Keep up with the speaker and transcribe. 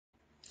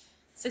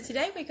So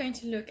today we're going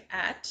to look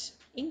at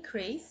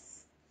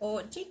increase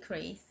or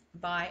decrease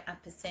by a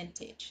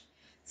percentage.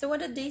 So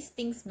what do these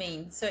things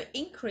mean? So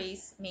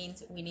increase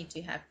means we need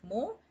to have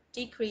more,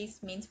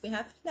 decrease means we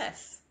have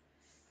less.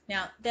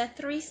 Now there are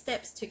 3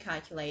 steps to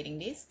calculating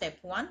this. Step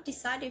 1,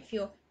 decide if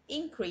you're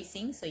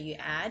increasing, so you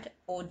add,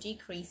 or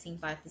decreasing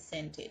by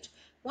percentage.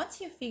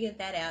 Once you figure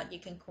that out, you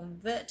can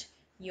convert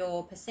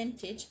your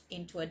percentage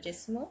into a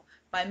decimal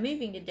by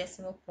moving the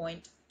decimal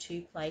point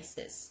 2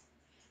 places.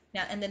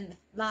 Now, and then the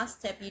last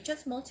step, you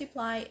just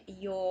multiply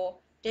your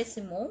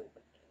decimal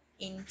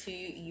into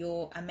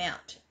your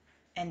amount.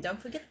 And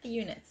don't forget the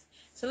units.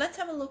 So let's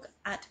have a look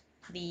at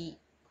the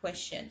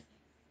question.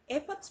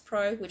 AirPods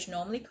Pro, which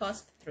normally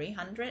cost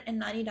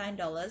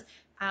 $399,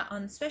 are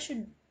on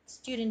special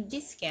student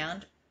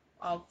discount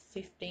of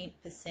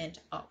 15%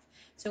 off.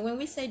 So when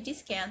we say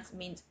discounts,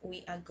 means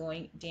we are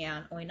going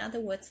down, or in other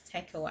words,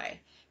 take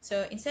away.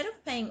 So instead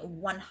of paying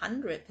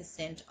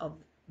 100% of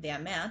the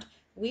amount,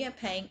 we are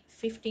paying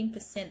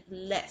 15%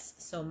 less,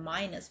 so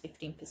minus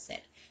 15%,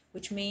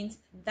 which means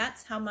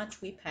that's how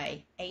much we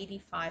pay,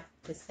 85%.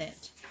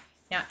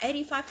 Now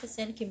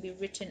 85% can be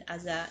written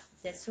as a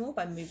decimal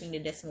by moving the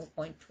decimal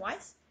point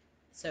twice.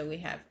 So we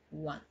have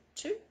 1,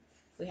 2,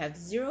 we have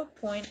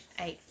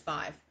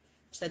 0.85.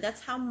 So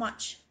that's how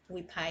much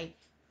we pay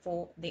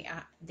for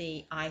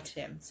the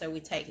item. So we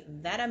take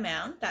that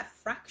amount, that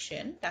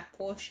fraction, that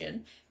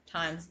portion,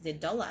 times the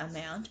dollar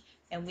amount,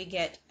 and we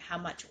get how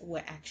much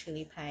we're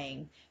actually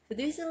paying. So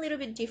this is a little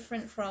bit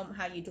different from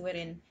how you do it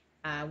in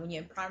when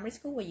you're in primary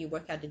school, where you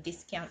work out the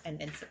discount and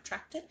then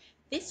subtract it.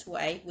 This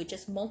way, we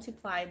just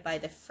multiply by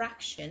the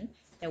fraction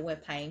that we're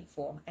paying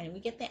for, and we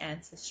get the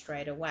answer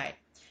straight away.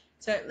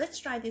 So let's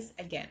try this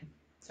again.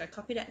 So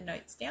copy that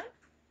notes down,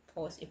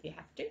 pause if you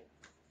have to.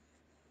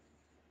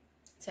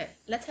 So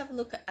let's have a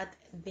look at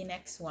the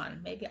next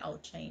one. Maybe I'll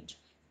change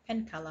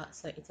pen color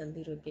so it's a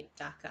little bit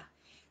darker.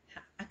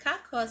 A car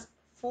costs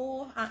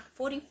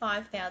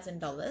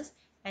 $45,000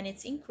 and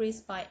it's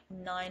increased by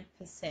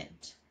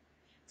 9%.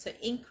 So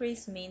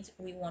increase means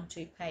we want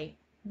to pay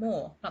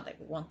more. Not that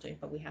we want to,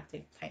 but we have to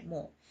pay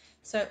more.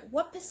 So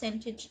what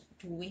percentage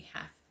do we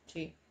have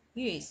to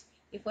use?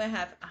 If we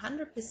have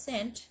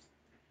 100%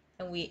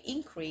 and we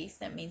increase,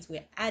 that means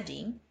we're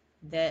adding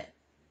the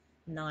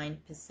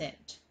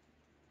 9%.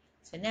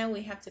 So now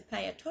we have to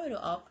pay a total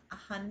of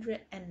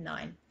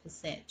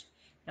 109%.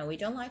 Now we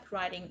don't like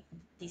writing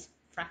these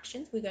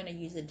fractions. We're going to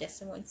use a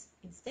decimal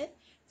instead.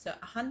 So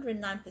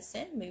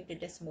 109%, move the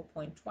decimal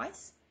point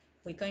twice.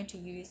 We're going to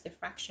use the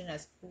fraction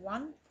as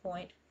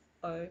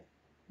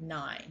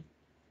 1.09.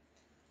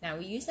 Now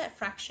we use that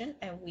fraction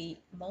and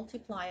we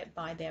multiply it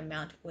by the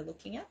amount we're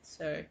looking at.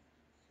 So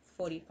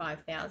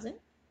 45,000.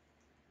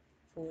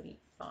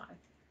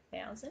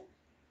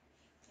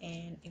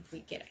 And if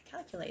we get a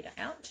calculator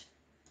out,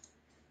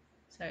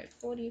 so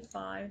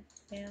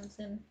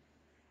 45,000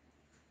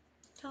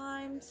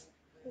 times,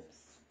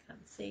 oops,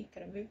 can't see,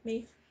 gotta move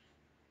me,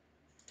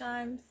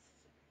 times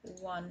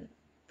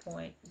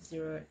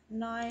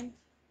 1.09,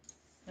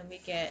 and we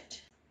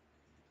get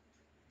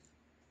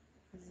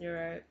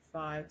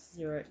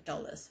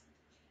 $0.50,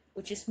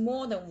 which is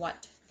more than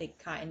what the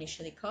car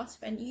initially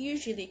cost, and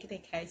usually the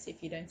case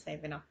if you don't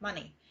save enough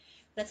money.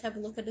 Let's have a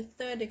look at the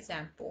third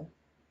example.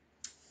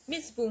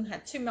 Miss Boone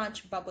had too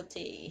much bubble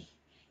tea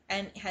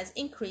and has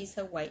increased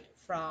her weight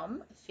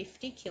from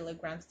 50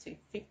 kilograms to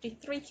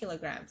 53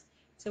 kilograms.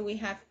 So we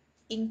have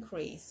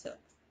increase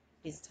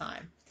this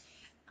time.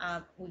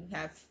 We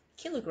have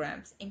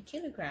kilograms in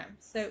kilograms.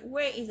 So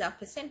where is our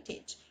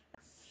percentage?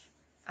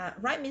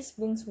 Write Miss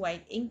Boone's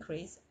weight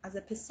increase as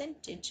a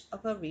percentage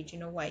of her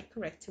original weight,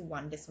 correct to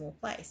 1 decimal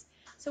place.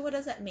 So what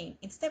does that mean?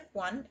 In step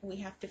 1, we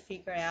have to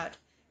figure out,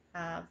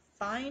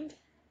 find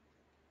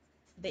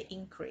the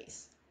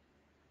increase.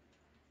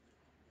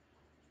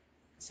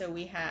 So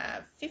we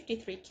have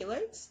 53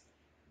 kilos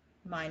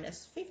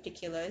minus 50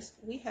 kilos.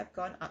 We have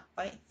gone up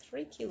by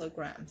 3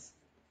 kilograms.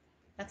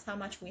 That's how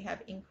much we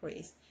have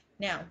increased.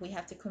 Now we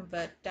have to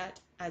convert that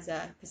as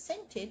a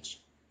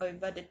percentage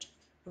over the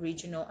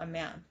original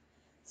amount.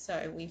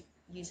 So we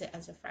use it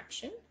as a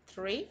fraction,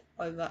 3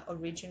 over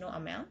original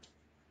amount.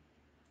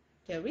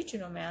 The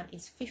original amount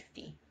is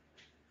 50.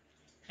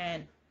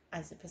 And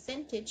as a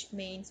percentage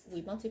means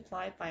we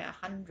multiply by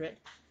 100%.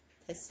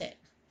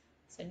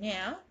 So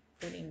now,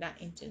 putting that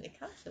into the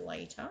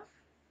calculator.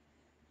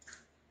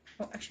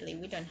 Oh, actually,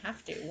 we don't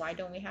have to. Why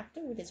don't we have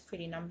to? Well, there's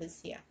pretty numbers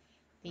here.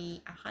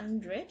 The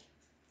 100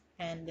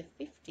 and the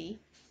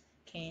 50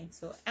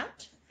 cancel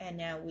out. And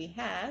now we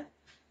have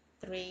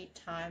 3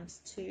 times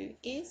 2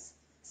 is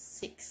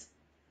 6%.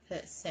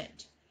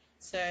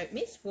 So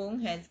Miss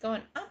Wong has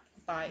gone up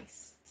by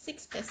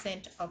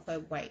 6% of her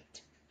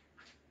weight.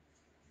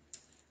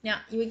 Now,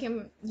 you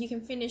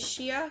can finish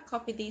here,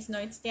 copy these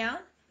notes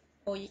down,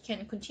 or you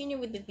can continue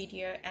with the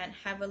video and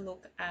have a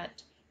look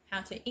at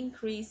how to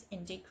increase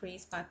and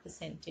decrease by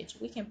percentage.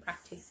 We can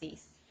practice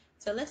these.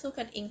 So let's look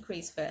at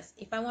increase first.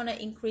 If I want to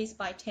increase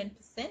by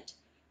 10%,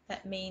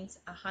 that means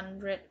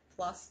 100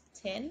 plus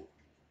 10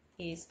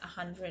 is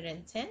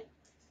 110.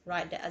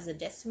 write that as a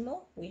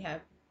decimal, we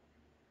have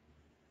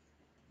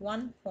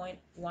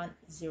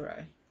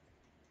 1.10.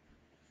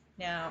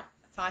 Now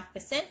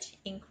 5%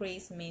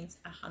 increase means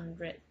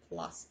 100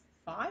 plus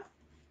 5.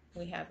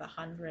 We have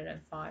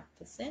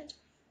 105%.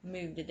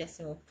 Move the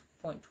decimal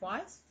point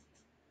twice.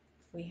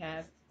 We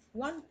have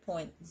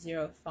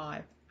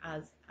 1.05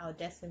 as our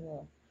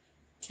decimal.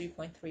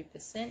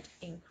 2.3%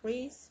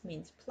 increase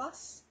means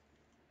plus.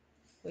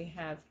 We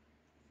have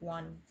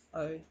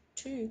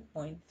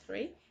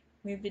 102.3.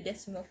 Move the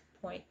decimal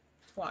point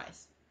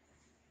twice.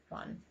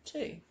 1,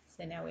 2.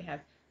 So now we have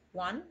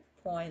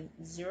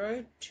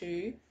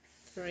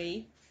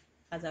 1.023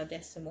 as our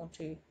decimal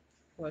to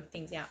work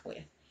things out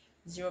with.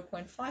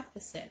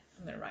 0.5%.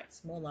 I'm going to write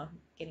smaller, I'm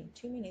getting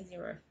too many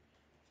zeros.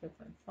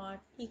 0.5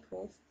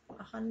 equals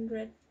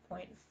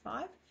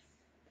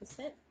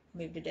 100.5%.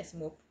 Move the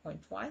decimal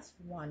point twice.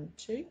 1,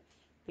 2.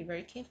 Be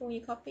very careful when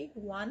you copy.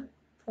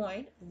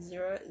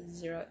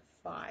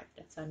 1.005.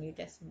 That's our new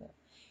decimal.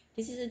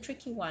 This is a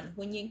tricky one.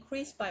 When you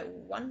increase by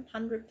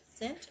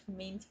 100%,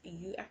 means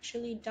you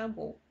actually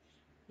double.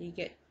 You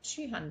get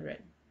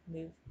 200.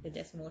 Move the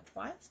decimal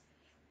twice.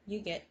 You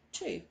get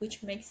 2,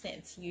 which makes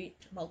sense. You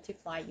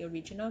multiply your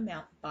original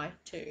amount by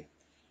 2.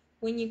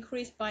 When you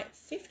increase by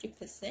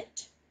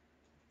 50%,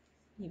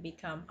 you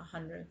become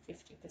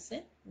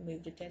 150%.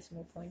 Move the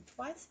decimal point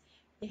twice.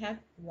 You have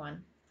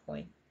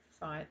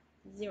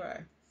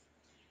 1.50.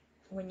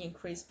 When you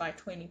increase by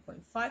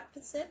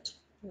 20.5%,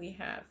 we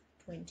have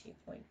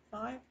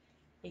 20.5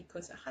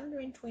 equals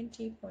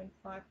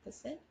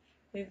 120.5%.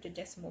 Move the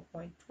decimal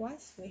point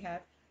twice, we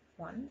have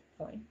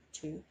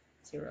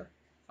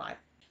 1.205.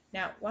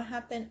 Now, what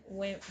happened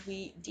when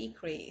we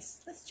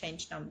decrease? Let's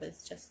change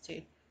numbers just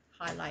to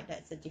highlight that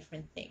it's a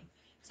different thing.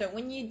 So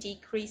when you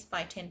decrease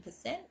by 10%,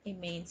 it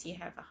means you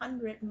have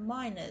 100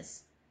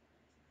 minus.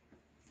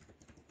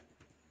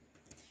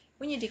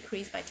 When you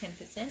decrease by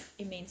 10%,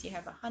 it means you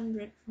have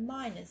 100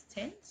 minus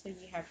 10, so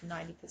you have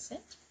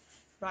 90%.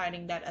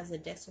 Writing that as a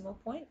decimal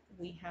point,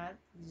 we have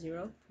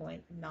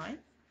 0.9.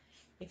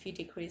 If you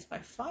decrease by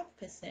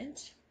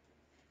 5%,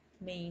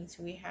 means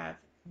we have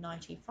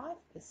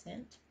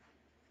 95%.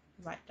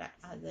 Write that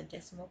as a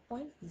decimal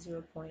point,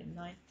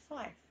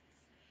 0.95.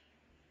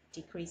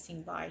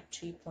 Decreasing by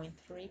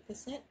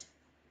 2.3%,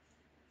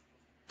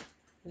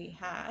 we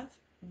have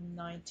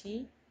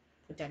 90.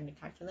 Put that in the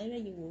calculator,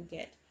 you will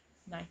get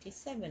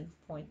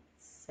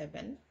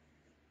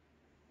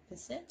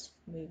 97.7%.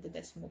 Move the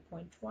decimal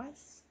point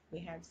twice,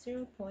 we have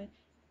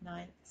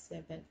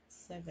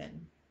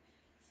 0.977.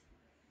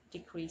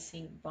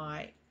 Decreasing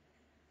by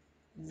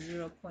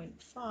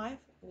 0.5,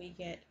 we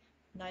get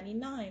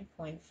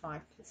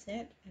 99.5%,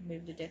 and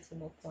move the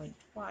decimal point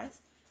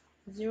twice,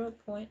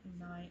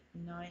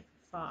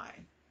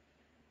 0.995.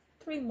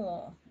 3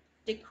 more.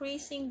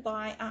 Decreasing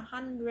by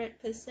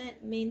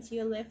 100% means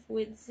you're left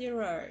with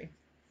 0.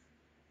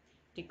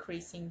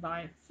 Decreasing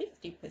by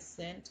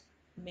 50%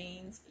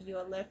 means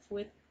you're left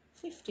with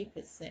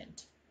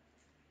 50%,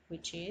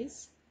 which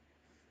is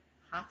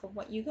half of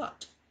what you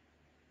got.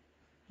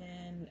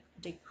 And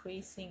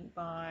decreasing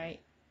by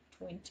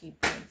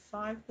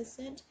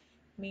 20.5%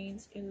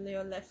 means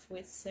you're left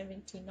with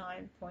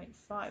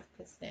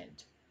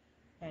 79.5%.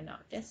 And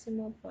our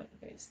decimal point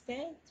goes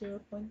there,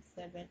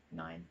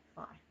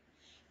 0.795.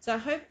 So I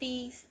hope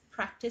these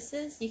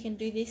practices, you can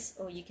do this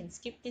or you can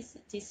skip this.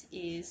 This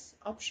is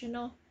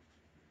optional.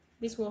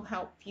 This will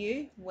help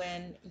you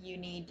when you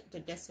need the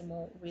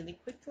decimal really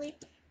quickly,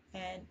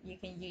 and you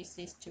can use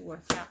this to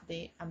work out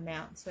the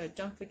amount. So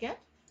don't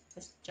forget,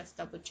 just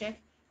double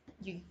check.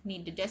 You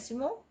need the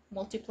decimal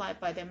multiplied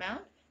by the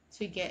amount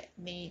to get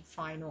the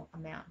final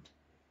amount.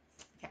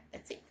 Okay,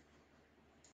 that's it.